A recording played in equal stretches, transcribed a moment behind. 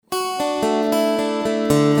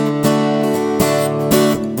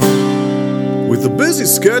With a busy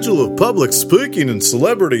schedule of public speaking and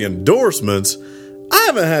celebrity endorsements, I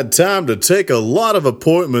haven't had time to take a lot of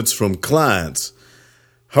appointments from clients.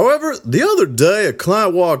 However, the other day a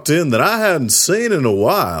client walked in that I hadn't seen in a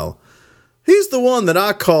while. He's the one that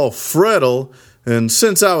I call Freddle, and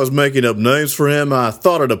since I was making up names for him, I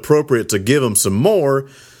thought it appropriate to give him some more,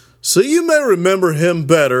 so you may remember him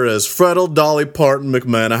better as Freddle Dolly-Parton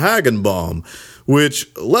McMannohaggonbaum, which,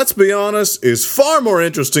 let's be honest, is far more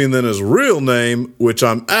interesting than his real name, which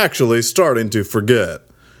I'm actually starting to forget.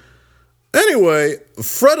 Anyway,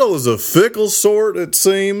 Freddle is a fickle sort, it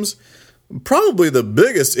seems. Probably the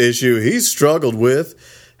biggest issue he's struggled with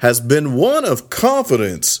has been one of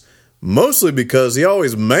confidence, mostly because he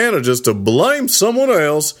always manages to blame someone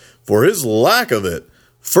else for his lack of it.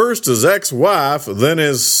 First his ex-wife, then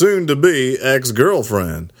his soon-to-be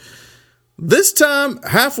ex-girlfriend. This time,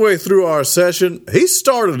 halfway through our session, he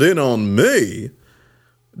started in on me.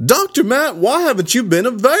 "Dr. Matt, why haven't you been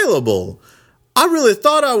available? I really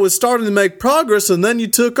thought I was starting to make progress and then you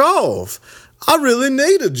took off. I really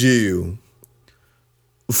needed you."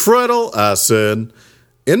 "Freddle," I said,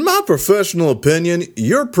 "in my professional opinion,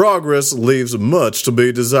 your progress leaves much to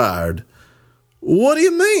be desired." "What do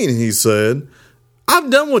you mean?" he said. "I've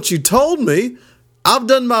done what you told me. I've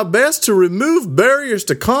done my best to remove barriers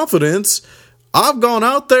to confidence. I've gone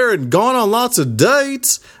out there and gone on lots of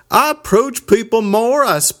dates. I approach people more.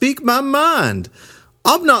 I speak my mind.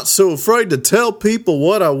 I'm not so afraid to tell people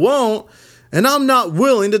what I want, and I'm not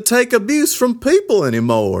willing to take abuse from people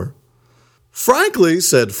anymore." "Frankly,"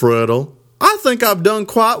 said Freddle, "I think I've done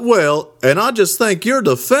quite well, and I just think you're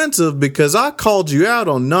defensive because I called you out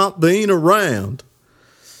on not being around."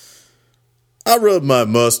 I rubbed my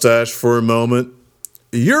mustache for a moment.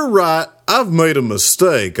 "You're right, I've made a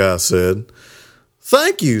mistake," I said.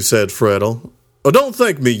 "Thank you," said Freddle. "Oh, don't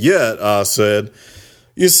thank me yet," I said.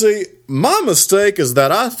 "You see, my mistake is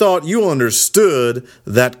that I thought you understood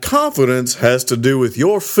that confidence has to do with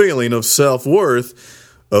your feeling of self-worth,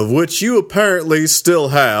 of which you apparently still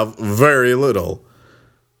have very little."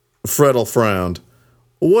 Freddle frowned.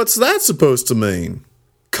 "What's that supposed to mean?"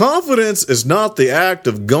 "Confidence is not the act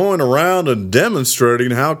of going around and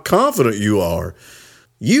demonstrating how confident you are.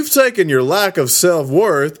 You've taken your lack of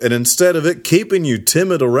self-worth, and instead of it keeping you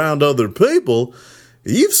timid around other people,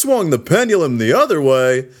 you've swung the pendulum the other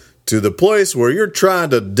way to the place where you're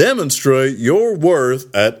trying to demonstrate your worth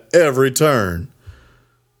at every turn."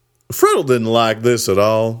 Freddle didn't like this at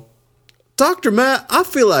all. "Dr. Matt, I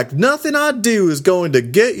feel like nothing I do is going to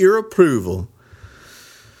get your approval."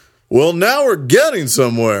 "Well, now we're getting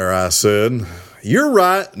somewhere," I said. "You're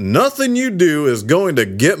right, nothing you do is going to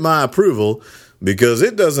get my approval because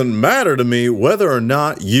it doesn't matter to me whether or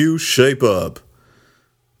not you shape up."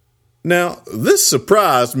 Now, this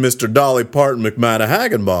surprised Mr. Dolly-Parton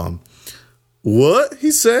McMannohaggonbaum. "What?" he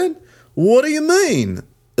said. "What do you mean?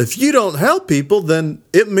 If you don't help people, then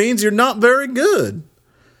it means you're not very good."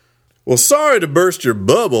 "Well, sorry to burst your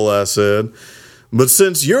bubble," I said, "but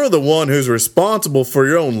since you're the one who's responsible for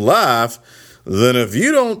your own life, then if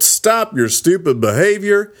you don't stop your stupid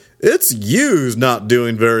behavior, it's you who's not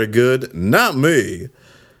doing very good, not me."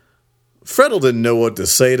 Freddle didn't know what to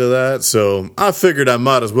say to that, so I figured I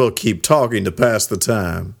might as well keep talking to pass the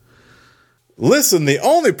time. "Listen, the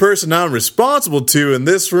only person I'm responsible to in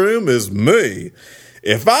this room is me.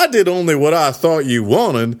 If I did only what I thought you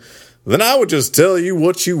wanted, then I would just tell you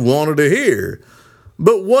what you wanted to hear.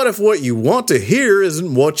 But what if what you want to hear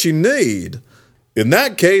isn't what you need? In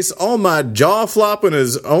that case, all my jaw-flopping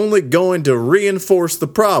is only going to reinforce the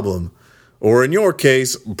problem. Or in your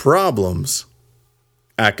case, problems."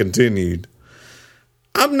 I continued.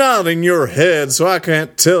 "I'm not in your head, so I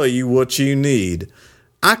can't tell you what you need.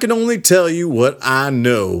 I can only tell you what I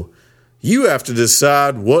know. You have to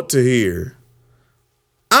decide what to hear."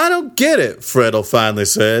 "I don't get it," Freddle finally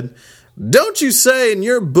said. "Don't you say in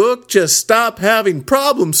your book, Just Stop Having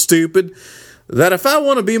Problems, Stupid, that if I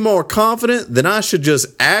want to be more confident, then I should just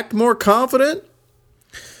act more confident?"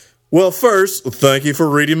 "Well, first, thank you for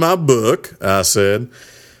reading my book," I said.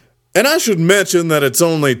 "And I should mention that it's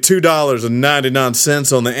only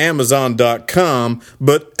 $2.99 on the Amazon.com,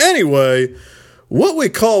 but anyway, what we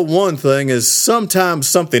call one thing is sometimes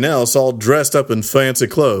something else all dressed up in fancy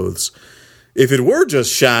clothes. If it were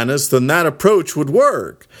just shyness, then that approach would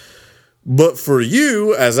work. But for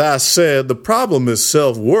you, as I said, the problem is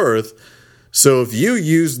self-worth. So if you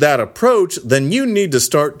use that approach, then you need to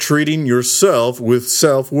start treating yourself with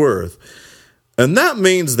self-worth. And that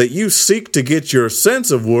means that you seek to get your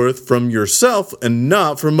sense of worth from yourself and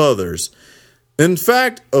not from others. In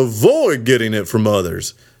fact, avoid getting it from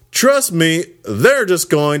others. Trust me, they're just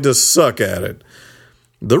going to suck at it.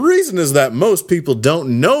 The reason is that most people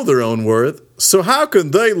don't know their own worth, so how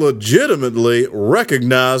can they legitimately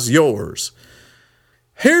recognize yours?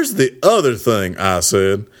 Here's the other thing, I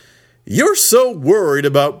said. You're so worried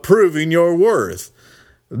about proving your worth.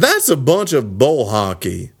 That's a bunch of bull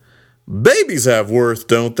honky. Babies have worth,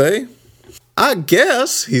 don't they? I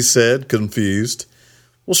guess, he said, confused.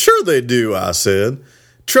 Well, sure they do, I said.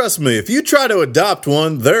 Trust me, if you try to adopt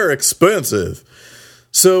one, they're expensive.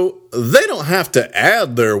 So they don't have to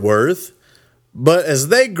add their worth. But as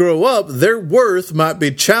they grow up, their worth might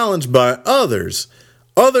be challenged by others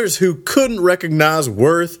who couldn't recognize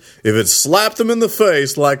worth if it slapped them in the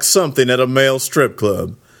face like something at a male strip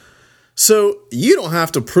club. So you don't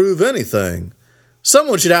have to prove anything.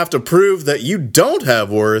 Someone should have to prove that you don't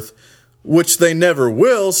have worth, which they never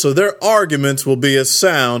will, so their arguments will be as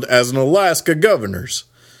sound as an Alaska governor's.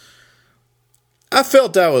 I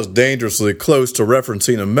felt I was dangerously close to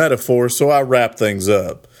referencing a metaphor, so I wrapped things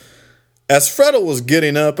up. As Freddle was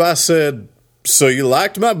getting up, I said, "So you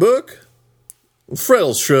liked my book?"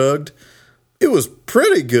 Freddle shrugged. "It was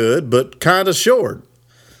pretty good, but kind of short."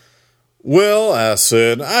 "Well," I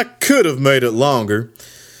said, "I could have made it longer.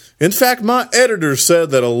 In fact, my editor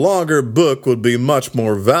said that a longer book would be much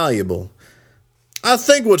more valuable. I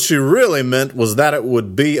think what she really meant was that it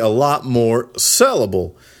would be a lot more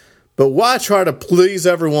sellable. But why try to please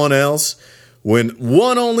everyone else when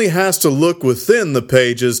one only has to look within the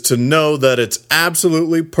pages to know that it's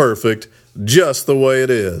absolutely perfect just the way it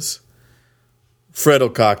is?" Freddle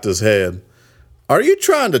cocked his head. "Are you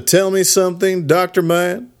trying to tell me something, Dr.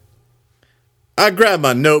 Mann?" I grabbed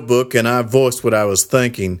my notebook and I voiced what I was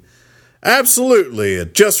thinking. "Absolutely,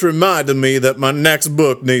 it just reminded me that my next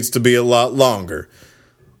book needs to be a lot longer."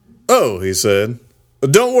 "Oh," he said.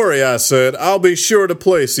 "Don't worry," I said. "I'll be sure to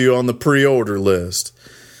place you on the pre-order list."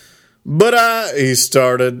 "But he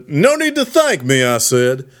started. "No need to thank me," I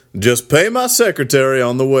said. "Just pay my secretary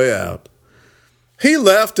on the way out." He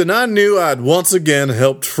left, and I knew I'd once again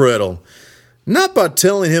helped Freddle. Not by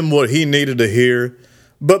telling him what he needed to hear,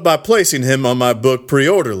 but by placing him on my book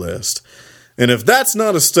pre-order list. And if that's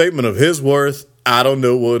not a statement of his worth, I don't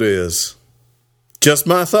know what is. Just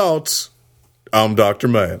my thoughts. I'm Dr.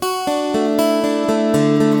 Mann.